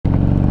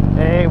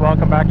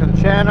welcome back to the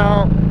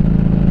channel.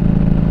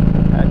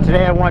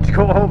 Today I want to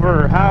go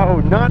over how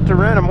not to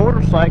rent a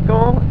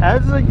motorcycle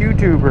as a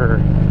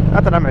YouTuber.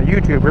 Not that I'm a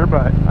YouTuber,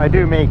 but I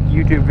do make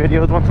YouTube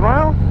videos once in a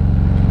while.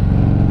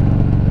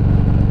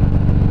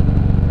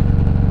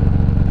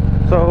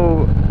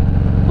 So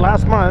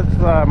last month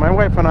my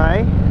wife and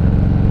I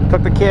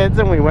took the kids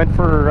and we went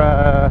for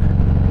a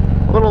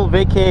little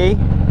vacay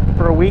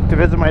for a week to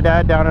visit my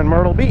dad down in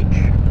Myrtle Beach.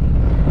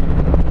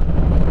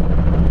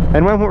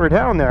 And when we were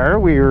down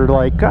there, we were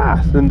like,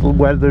 the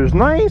weather's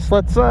nice,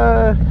 let's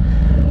go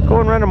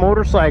and rent a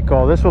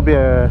motorcycle. This will be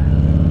a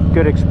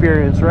good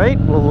experience, right?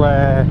 We'll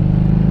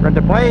rent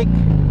a bike.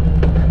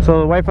 So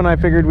the wife and I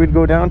figured we'd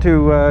go down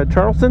to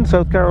Charleston,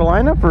 South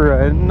Carolina for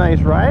a nice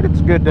ride. It's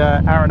a good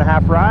hour and a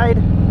half ride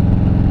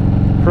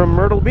from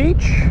Myrtle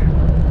Beach,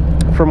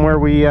 from where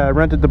we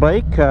rented the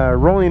bike.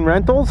 Rollin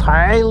Rentals,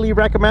 highly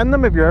recommend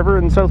them if you're ever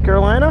in South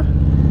Carolina.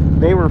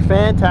 They were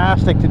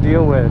fantastic to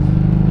deal with.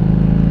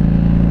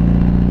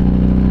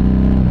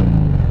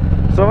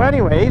 So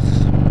anyways,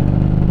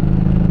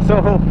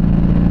 so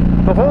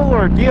the whole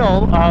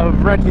ordeal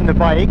of renting the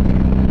bike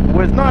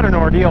was not an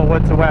ordeal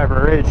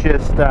whatsoever. It's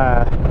just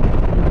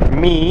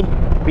me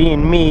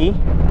being me.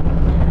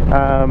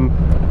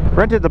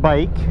 Rented the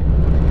bike.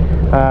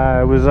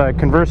 I was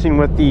conversing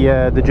with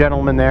the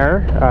gentleman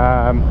there.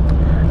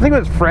 I think it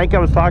was Frank I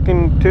was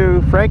talking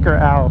to. Frank or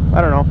Al,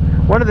 I don't know.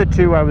 One of the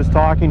two I was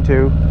talking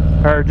to,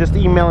 or just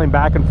emailing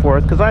back and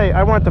forth, because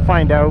I wanted to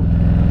find out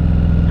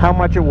how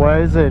much it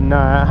was and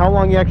how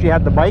long you actually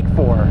had the bike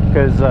for,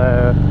 because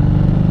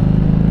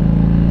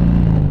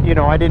you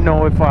know, I didn't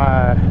know if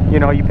you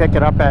know, you pick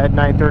it up at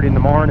 9:30 in the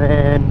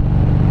morning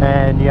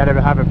and you had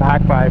to have it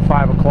back by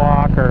 5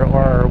 o'clock,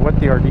 or what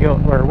the ordeal,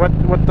 or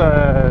what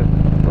the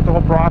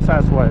whole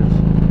process was.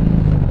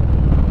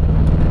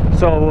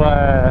 So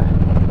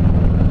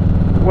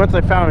once I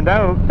found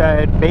out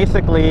that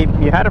basically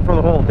you had it for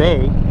the whole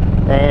day,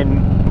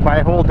 and by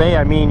a whole day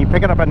I mean you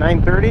pick it up at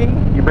 9:30,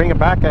 you bring it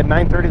back at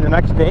 9:30 the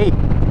next day.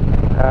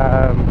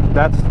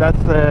 That's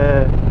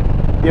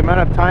the amount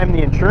of time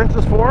the insurance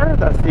is for.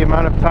 That's the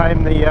amount of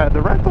time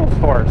the rental's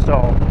for.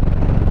 So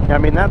I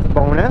mean, that's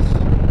bonus.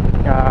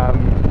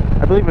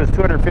 I believe it was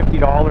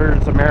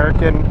 $250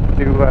 American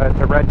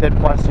to rent it,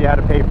 plus you had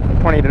to pay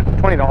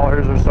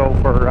 $20 or so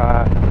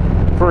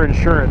for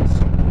insurance.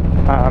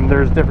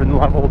 There's different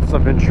levels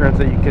of insurance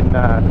that you can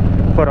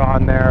put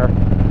on there.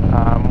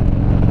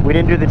 We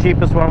didn't do the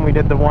cheapest one. We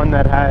did the one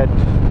that had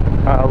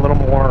a little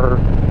more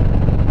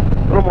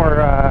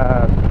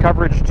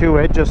coverage to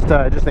it, just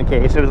in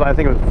case. It was, I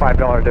think it was a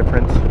 $5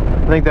 difference.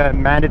 I think the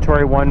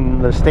mandatory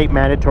one, the state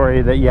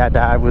mandatory that you had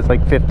to have, was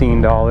like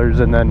 $15,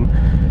 and then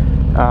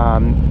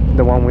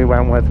the one we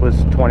went with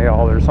was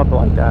 $20, something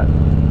like that.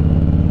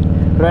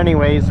 But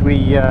anyways,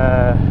 we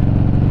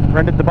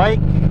rented the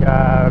bike.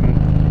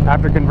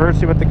 After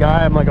conversing with the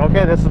guy, I'm like,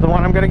 okay, this is the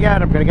one I'm gonna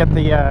get. I'm gonna get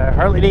the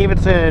Harley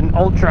Davidson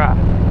Ultra.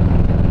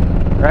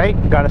 Right?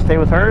 Got to stay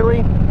with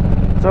Harley.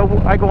 So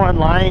I go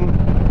online,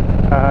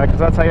 because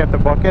that's how you have to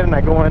book it, and I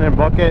go in and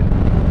book it.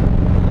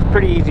 It's a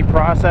pretty easy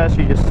process.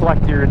 You just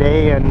select your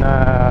day, and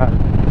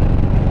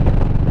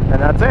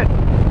that's it.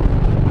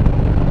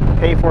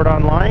 Pay for it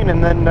online,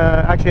 and then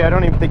actually I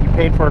don't even think you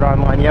paid for it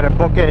online. You had to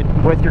book it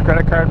with your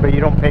credit card, but you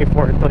don't pay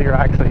for it until you're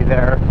actually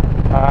there.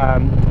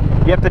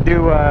 You have to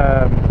do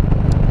a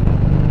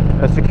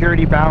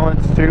security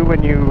balance too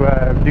when you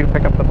do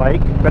pick up the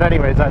bike. But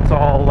anyways, that's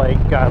all like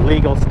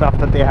legal stuff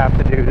that they have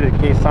to do in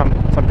case some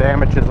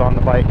damage is on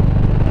the bike.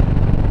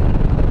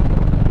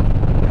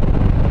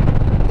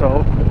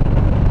 So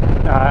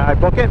I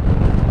book it.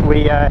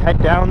 We head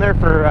down there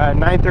for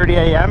 9:30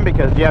 a.m.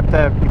 because you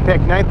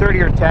pick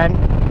 9:30 or 10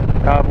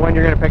 of when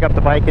you're going to pick up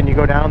the bike, and you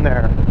go down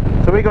there.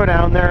 So we go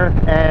down there,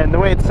 and the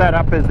way it's set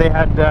up is they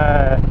had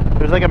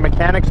there's like a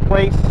mechanic's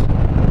place,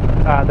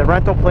 the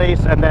rental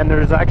place, and then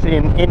there's actually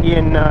an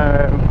Indian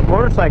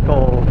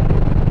motorcycle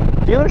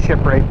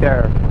dealership right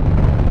there.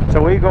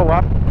 So we go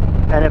up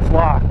and it's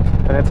locked,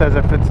 and it says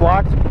if it's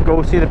locked,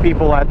 go see the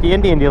people at the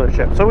Indian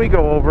dealership. So we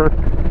go over,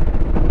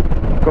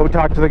 go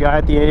talk to the guy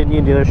at the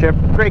Indian dealership.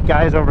 Great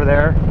guys over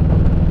there.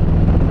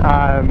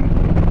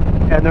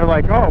 And they're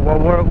like, oh, well,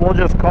 we'll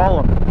just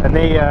call him. And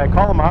they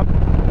call him up,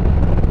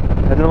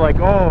 and they're like,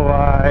 oh,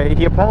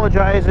 he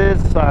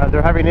apologizes.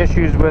 They're having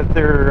issues with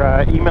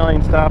their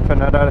emailing stuff,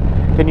 and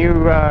can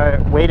you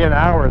wait an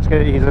hour?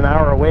 He's an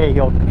hour away.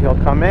 He'll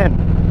come in.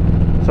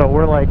 So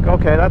we're like,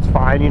 okay, that's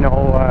fine. You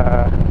know,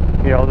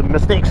 the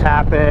mistakes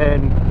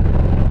happen.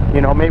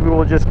 You know, maybe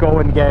we'll just go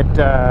and get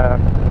a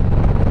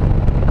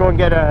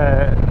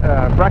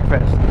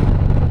breakfast.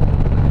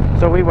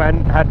 So we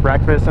went, had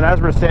breakfast, and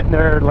as we're sitting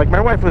there, like, my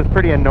wife was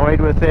pretty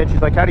annoyed with it.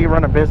 She's like, how do you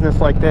run a business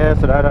like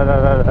this?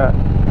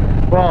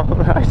 Well,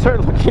 I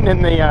started looking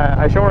in the,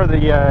 I show her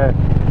the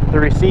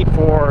receipt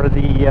for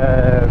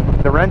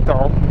the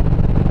rental,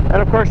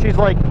 and of course she's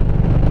like,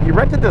 you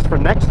rented this for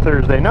next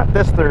Thursday, not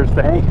this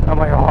Thursday. I'm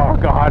like, oh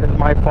God, it's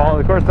my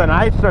fault. Of course, then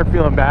I start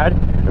feeling bad.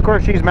 Of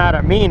course, she's mad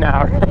at me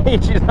now,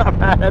 right? She's not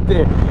mad at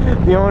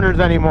the owners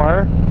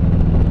anymore.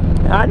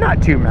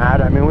 Not too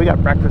mad. I mean, we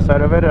got breakfast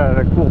out of it at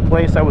a cool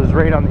place that was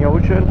right on the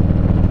ocean.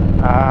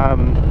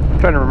 I'm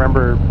trying to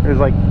remember, it was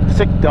like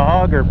Sick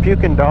Dog or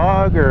Puking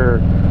Dog or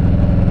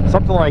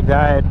something like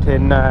that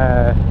in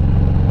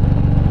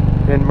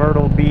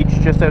Myrtle Beach,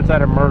 just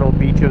outside of Myrtle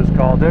Beach it was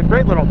called. A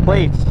great little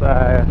place,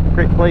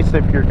 great place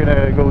if you're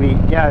gonna go eat.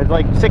 Yeah, it's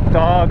like Sick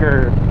Dog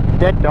or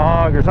Dead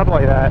Dog or something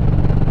like that.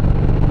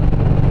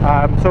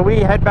 So we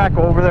head back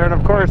over there, and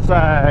of course,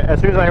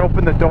 as soon as I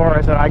opened the door,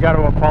 I said, I got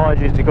to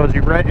apologize. He goes,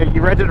 you rented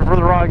it for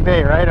the wrong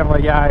day, right? I'm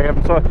like, yeah, I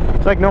am. So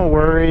it's like, no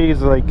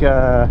worries, like,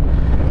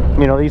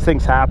 you know, these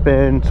things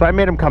happen. So I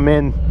made them come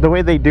in. The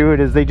way they do it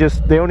is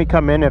they only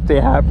come in if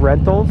they have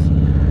rentals.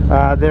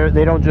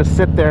 They don't just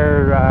sit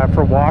there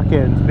for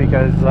walk-ins,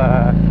 because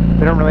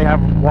they don't really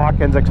have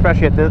walk-ins,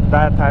 especially at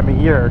that time of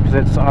year, because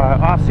it's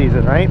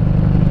off-season, right?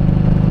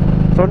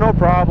 So no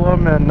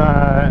problem. And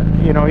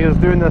you know, he was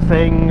doing the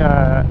thing.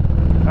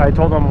 I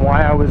told him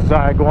why I was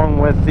going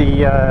with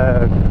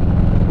the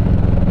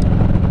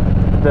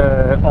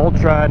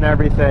Ultra and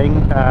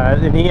everything,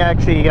 and he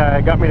actually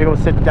got me to go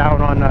sit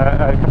down on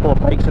a couple of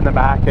bikes in the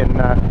back, and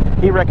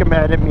he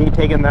recommended me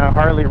taking the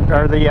Harley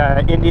or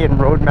the Indian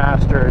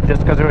Roadmaster,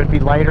 just because it would be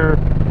lighter.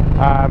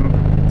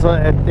 So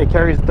it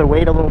carries the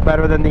weight a little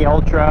better than the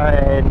Ultra,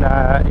 and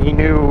he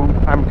knew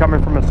I'm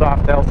coming from a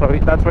soft tail, so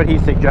that's what he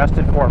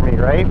suggested for me,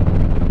 right?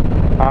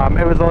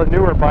 It was a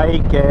newer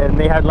bike, and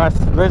they had less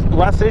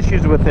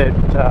issues with it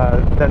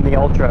than the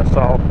Ultra,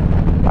 so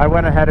I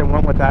went ahead and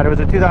went with that. It was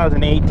a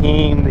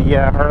 2018.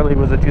 The Harley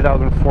was a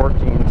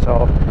 2014,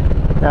 so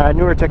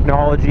newer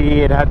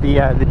technology. It had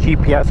the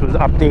GPS was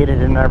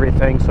updated and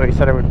everything, so he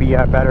said it would be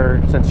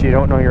better since you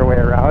don't know your way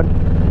around.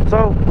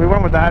 So we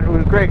went with that. It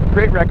was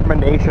great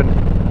recommendation.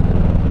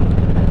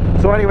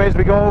 So anyways,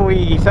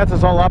 he sets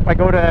us all up. I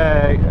go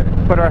to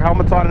put our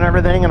helmets on and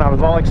everything, and I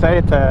was all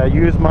excited to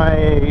use my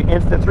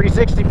Instant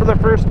 360 for the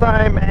first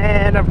time,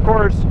 and of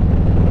course,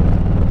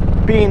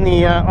 being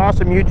the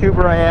awesome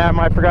YouTuber I am,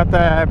 I forgot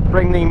to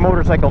bring the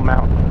motorcycle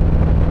mount.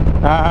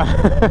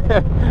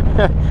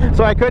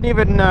 So I couldn't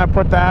even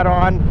put that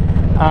on.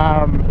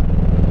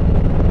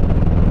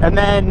 And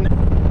then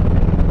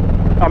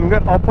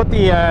I'll put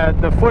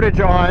the footage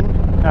on.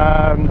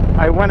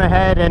 I went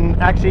ahead and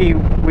actually,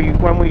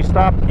 when we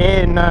stopped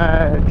in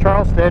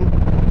Charleston,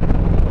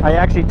 I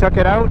actually took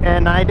it out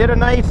and I did a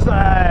nice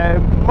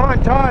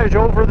montage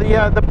over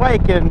the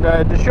bike, and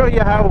to show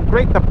you how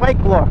great the bike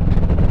looked.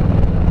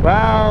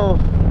 Well,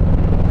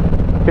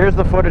 here's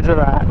the footage of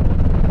that. I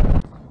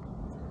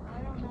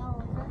don't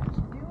know, it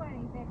doesn't do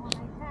anything when I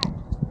text.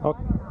 So Okay.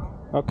 I don't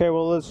know. Okay,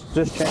 well, let's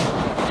just change.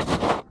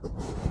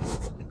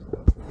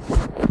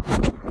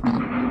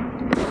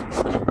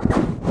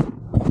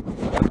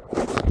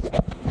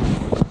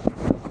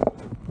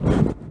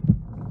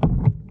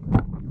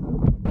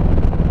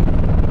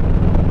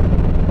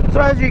 So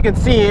as you can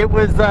see, it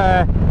was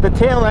the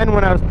tail end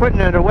when I was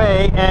putting it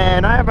away,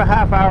 and I have a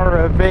half hour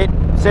of it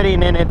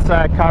sitting in its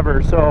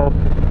cover, so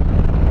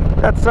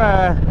that's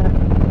a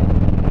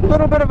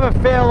little bit of a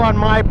fail on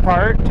my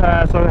part.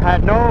 So I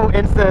had no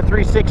Insta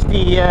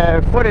 360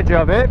 footage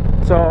of it,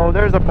 so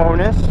there's a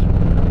bonus.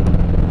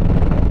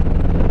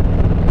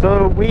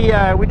 So we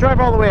drive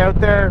all the way out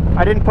there.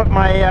 I didn't put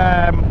my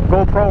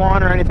GoPro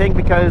on or anything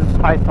because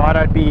I thought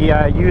I'd be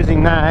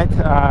using that.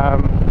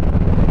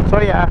 So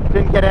yeah,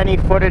 didn't get any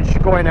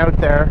footage going out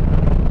there.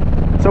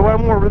 So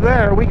when we're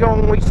there, we go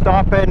and we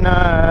stop at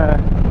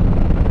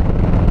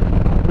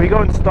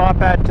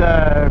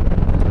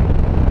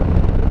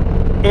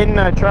in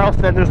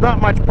Charleston. There's not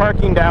much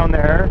parking down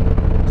there,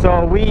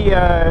 so we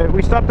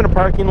stopped in a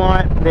parking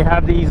lot. They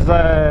have these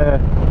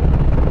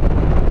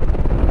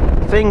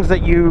things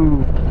that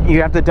you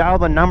have to dial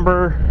the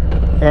number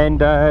and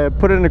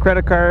put in a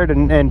credit card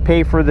and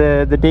pay for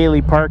the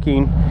daily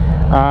parking.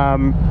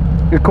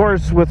 Of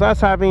course, with us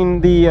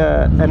having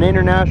an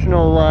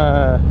international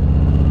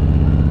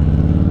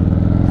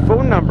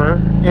phone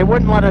number, it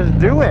wouldn't let us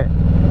do it,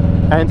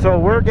 and so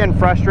we're getting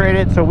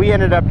frustrated. So we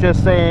ended up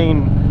just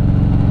saying,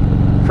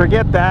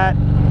 forget that.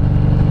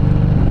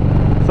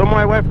 So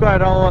my wife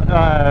got all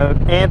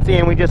antsy,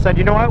 and we just said,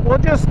 you know what, we'll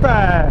just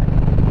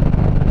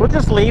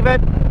leave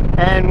it,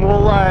 and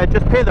we'll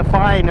just pay the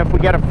fine if we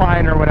get a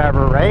fine or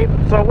whatever, right?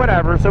 So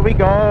whatever. So we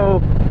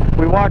go,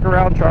 we walk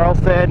around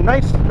Charleston.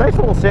 Nice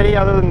little city,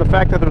 other than the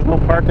fact that there's no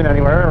parking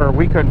anywhere, or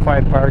we couldn't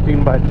find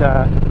parking, but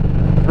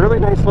really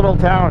nice little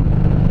town.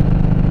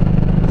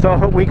 So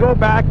we go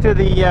back to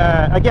the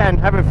again,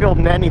 haven't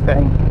filmed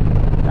anything.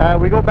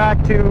 We go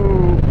back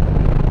to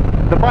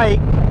the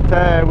bike.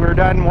 We were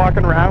done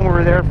walking around. We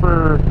were there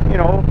for, you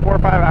know, 4 or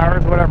 5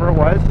 hours, whatever it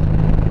was.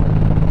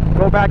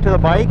 Go back to the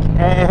bike,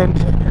 and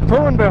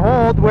lo and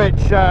behold,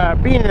 which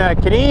being a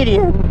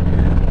Canadian,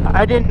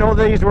 I didn't know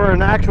these were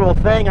an actual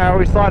thing. I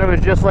always thought it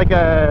was just like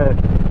a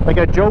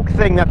joke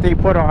thing that they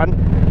put on.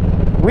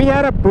 We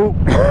had a boot.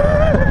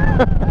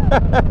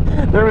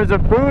 There was a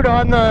boot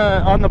on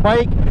the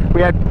bike.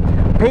 We had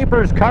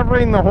papers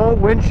covering the whole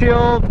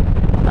windshield.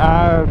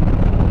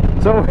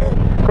 So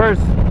of course,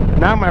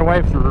 now my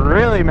wife's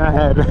really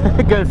mad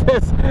because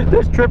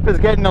this trip is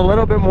getting a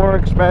little bit more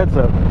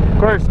expensive. Of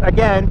course,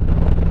 again,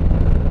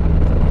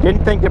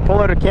 didn't think to pull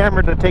out a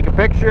camera to take a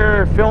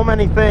picture, film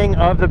anything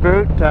of the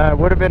boot.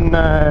 Would have been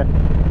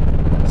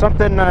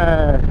something,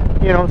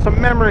 you know, some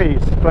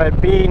memories.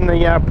 But being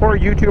the poor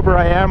YouTuber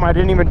I am, I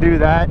didn't even do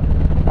that.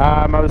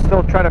 I was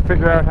still trying to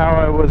figure out how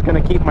I was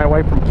going to keep my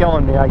wife from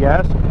killing me, I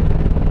guess.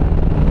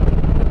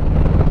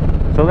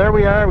 So there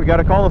we are, we got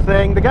to call the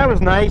thing. The guy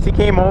was nice, he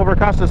came over,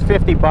 cost us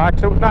 50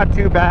 bucks, so not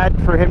too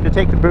bad for him to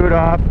take the boot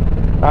off.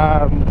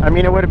 I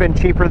mean, it would have been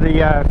cheaper, the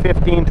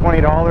 $15,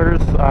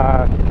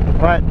 $20,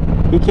 but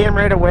he came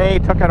right away,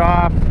 took it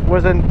off.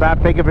 Wasn't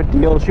that big of a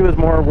deal. She was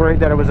more worried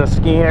that it was a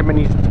scam and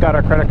he's got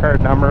our credit card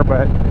number,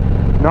 but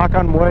knock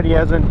on wood, he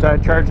hasn't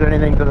charged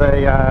anything to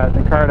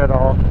the card at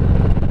all.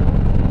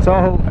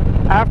 So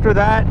after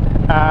that,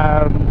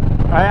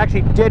 I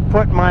actually did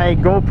put my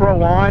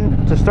GoPro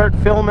on to start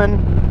filming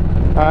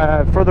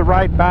for the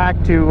ride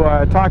back to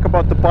talk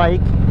about the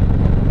bike.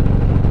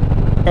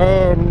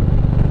 And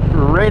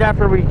right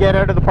after we get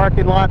out of the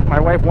parking lot, my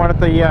wife wanted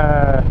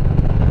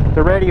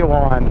the radio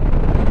on.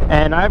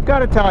 And I've got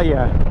to tell you,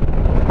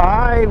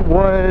 I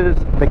was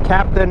the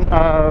captain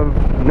of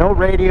no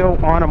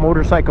radio on a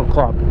motorcycle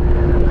club.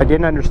 I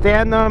didn't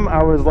understand them.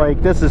 I was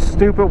like, this is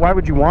stupid. Why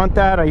would you want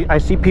that? I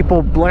see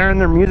people blaring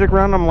their music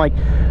around. I'm like,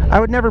 I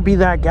would never be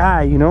that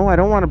guy, you know? I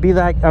don't want to be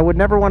that. I would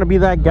never want to be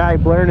that guy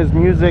blaring his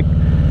music,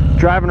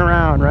 driving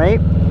around, right?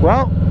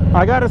 Well,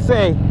 I gotta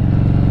say,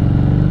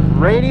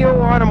 radio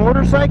on a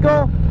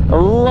motorcycle, I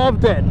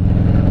loved it.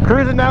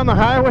 Cruising down the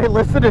highway,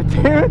 listening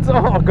to tunes,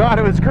 oh God,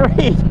 it was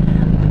great.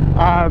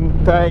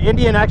 The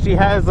Indian actually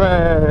has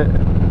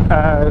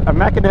a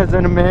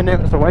mechanism in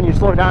it, so when you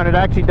slow down, it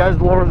actually does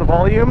lower the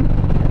volume.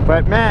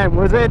 But man,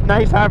 was it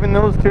nice having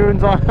those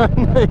tunes on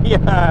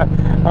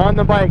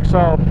the bike.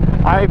 So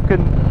I've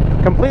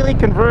completely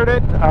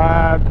converted.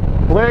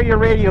 Blare your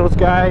radios,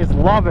 guys.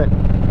 Love it.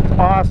 It's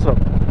awesome.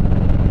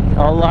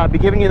 I'll be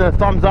giving you the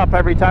thumbs up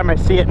every time I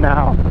see it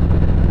now.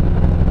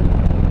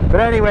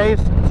 But anyways,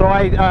 so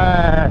I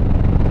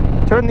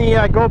turned the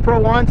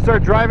GoPro on,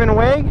 start driving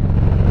away.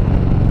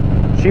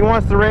 She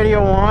wants the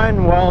radio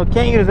on. Well,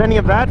 can't use any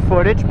of that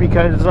footage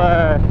because,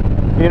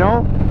 you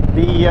know,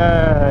 the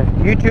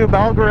YouTube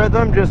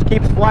algorithm just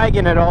keeps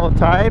flagging it all the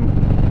time.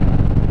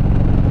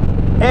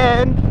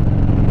 And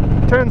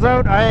turns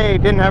out I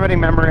didn't have any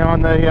memory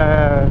on the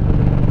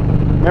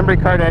memory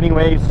card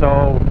anyway,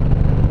 so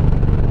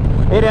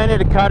it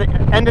ended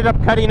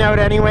up cutting out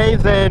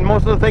anyways, and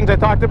most of the things I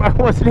talked about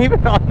wasn't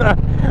even on the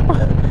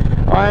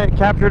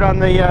captured on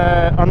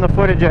the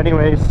footage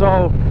anyway.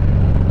 So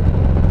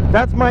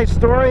that's my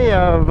story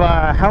of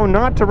how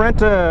not to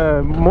rent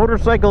a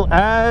motorcycle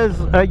as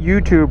a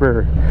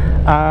YouTuber.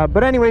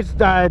 But anyways,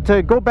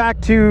 to go back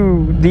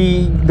to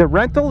the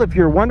rental, if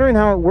you're wondering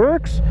how it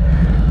works,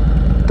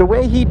 the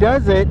way he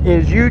does it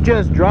is you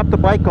just drop the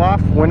bike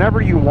off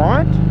whenever you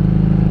want,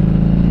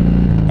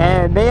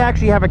 and they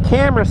actually have a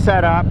camera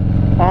set up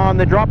on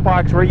the drop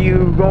box where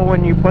you go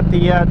when you put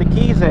the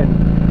keys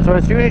in. So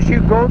as soon as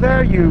you go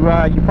there, you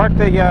park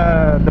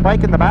the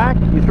bike in the back,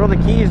 you throw the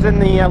keys in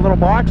the little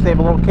box. They have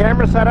a little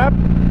camera set up,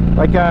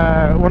 like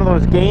one of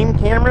those game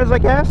cameras, I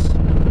guess.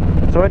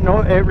 So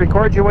it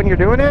records you when you're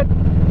doing it.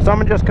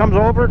 Someone just comes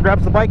over,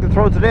 grabs the bike and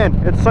throws it in.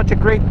 It's such a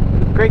great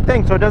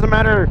thing. So it doesn't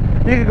matter,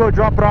 you could go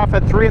drop it off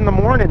at 3 in the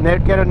morning,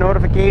 they'd get a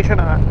notification.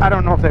 I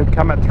don't know if they'd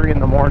come at 3 in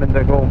the morning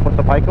to go and put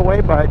the bike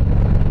away, but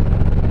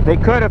they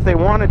could if they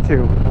wanted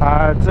to.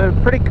 It's a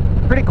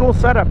pretty cool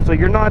setup, so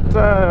you're not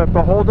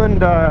beholden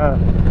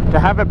to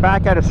have it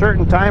back at a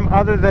certain time,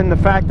 other than the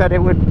fact that it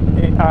would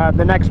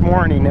the next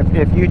morning.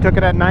 If you took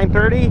it at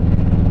 9:30,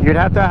 you'd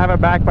have to have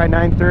it back by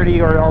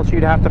 9:30, or else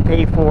you'd have to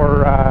pay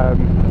for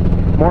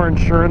more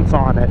insurance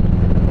on it.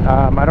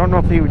 I don't know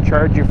if they would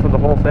charge you for the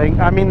whole thing.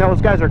 I mean,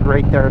 those guys are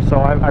great there, so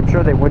I'm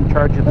sure they wouldn't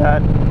charge you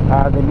that.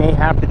 They may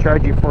have to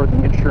charge you for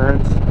the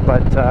insurance,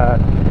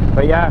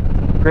 but yeah,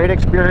 great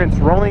experience.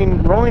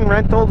 Rollin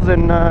Rentals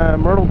in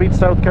Myrtle Beach,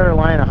 South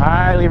Carolina.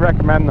 Highly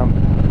recommend them.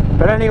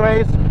 But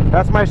anyways,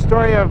 that's my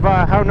story of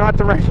how not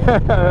to rent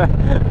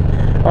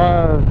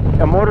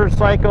a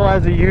motorcycle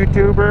as a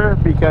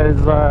YouTuber,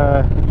 because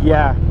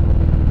yeah,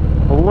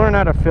 we'll learn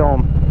how to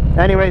film.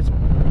 Anyways,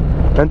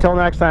 until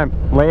next time,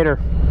 later.